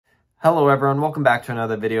Hello everyone, welcome back to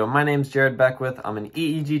another video. My name's Jared Beckwith. I'm an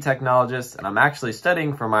EEG technologist and I'm actually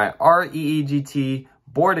studying for my EEG T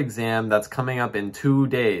board exam that's coming up in 2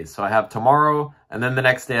 days. So I have tomorrow and then the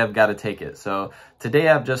next day I've got to take it. So today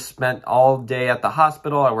I've just spent all day at the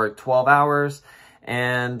hospital. I worked 12 hours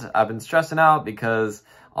and I've been stressing out because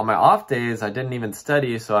on my off days I didn't even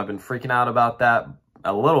study, so I've been freaking out about that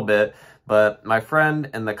a little bit. But my friend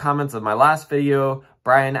in the comments of my last video,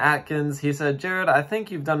 Brian Atkins, he said, Jared, I think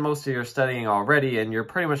you've done most of your studying already and you're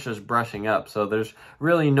pretty much just brushing up. So there's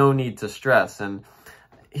really no need to stress. And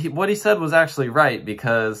what he said was actually right,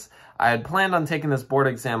 because I had planned on taking this board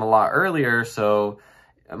exam a lot earlier. So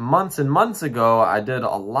months and months ago, I did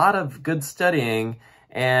a lot of good studying,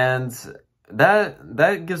 and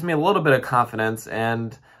that gives me a little bit of confidence.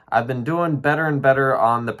 And I've been doing better and better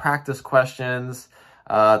on the practice questions.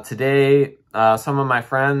 Today, some of my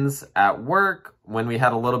friends at work, when we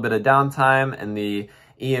had a little bit of downtime in the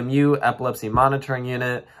EMU, epilepsy monitoring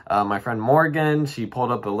unit, my friend Morgan, she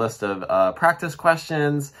pulled up a list of practice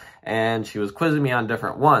questions and she was quizzing me on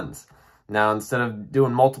different ones. Now, instead of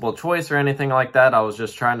doing multiple choice or anything like that, I was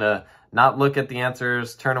just trying to not look at the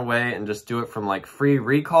answers, turn away, and just do it from like free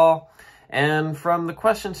recall. And from the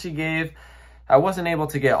questions she gave, I wasn't able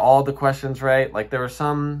to get all the questions right. Like, there were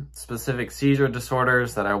some specific seizure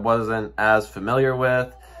disorders that I wasn't as familiar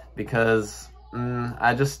with because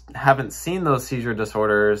I just haven't seen those seizure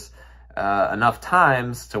disorders enough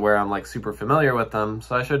times to where I'm like super familiar with them.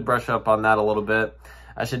 So I should brush up on that a little bit.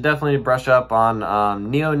 I should definitely brush up on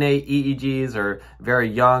neonate EEGs, or very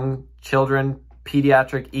young children,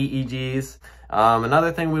 pediatric EEGs.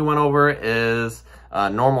 Another thing we went over is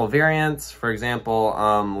normal variants. For example,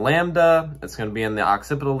 lambda, it's going to be in the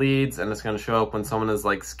occipital leads and it's going to show up when someone is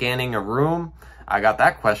like scanning a room. I got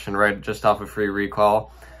that question right just off of free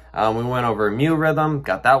recall. We went over mu rhythm,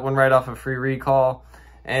 got that one right off of free recall.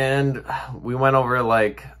 And we went over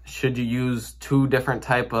like, should you use two different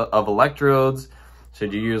type of electrodes?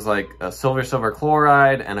 Should you use like a silver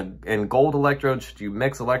chloride and gold electrodes? Should you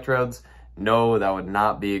mix electrodes? No, that would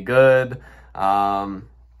not be good.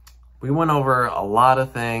 We went over a lot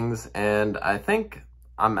of things, and I think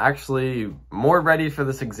I'm actually more ready for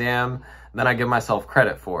this exam than I give myself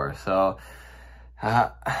credit for. So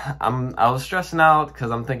I was stressing out because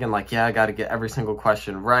I'm thinking like, yeah, I got to get every single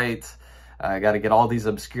question right. I got to get all these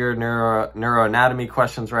obscure neuroanatomy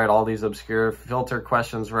questions right, all these obscure filter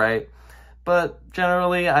questions right. But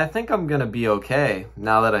generally, I think I'm going to be okay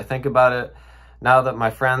now that I think about it. Now that my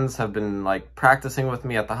friends have been like practicing with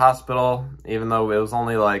me at the hospital, even though it was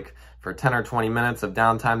only like for 10 or 20 minutes of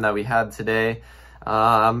downtime that we had today,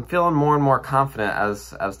 I'm feeling more and more confident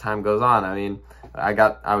as time goes on. I mean, I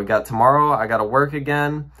got tomorrow, I got to work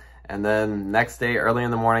again, and then next day, early in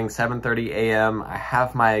the morning, 7:30 a.m., I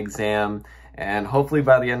have my exam, and hopefully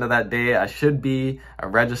by the end of that day, I should be a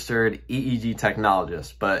registered EEG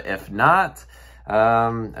technologist. But if not,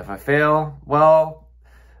 if I fail, well,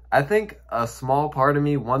 I think a small part of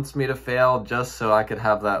me wants me to fail just so I could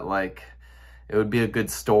have that, like, it would be a good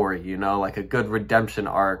story, you know, like a good redemption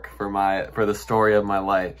arc for the story of my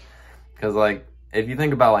life. Because like, if you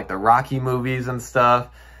think about like the Rocky movies and stuff,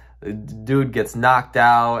 the dude gets knocked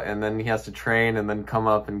out and then he has to train and then come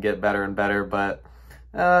up and get better and better. But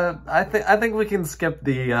I think we can skip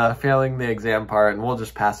the failing the exam part and we'll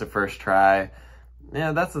just pass it first try.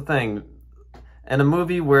 Yeah, that's the thing. In a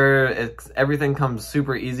movie where everything comes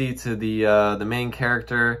super easy to the main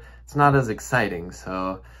character, it's not as exciting.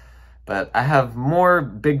 So, but I have more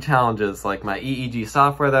big challenges, like my EEG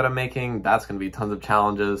software that I'm making. That's going to be tons of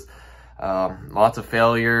challenges, lots of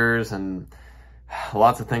failures, and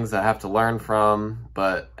lots of things that I have to learn from.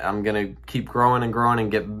 But I'm going to keep growing and growing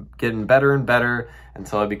and getting better and better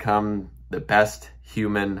until I become the best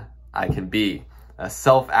human I can be. A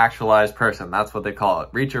self-actualized person. That's what they call it.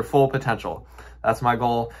 Reach your full potential. That's my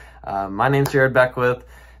goal. My name's Jared Beckwith.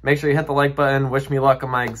 Make sure you hit the like button. Wish me luck on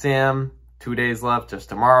my exam. 2 days left, just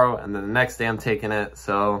tomorrow, and then the next day I'm taking it.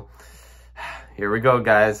 So here we go,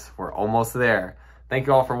 guys. We're almost there. Thank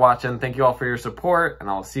you all for watching. Thank you all for your support, and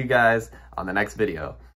I'll see you guys on the next video.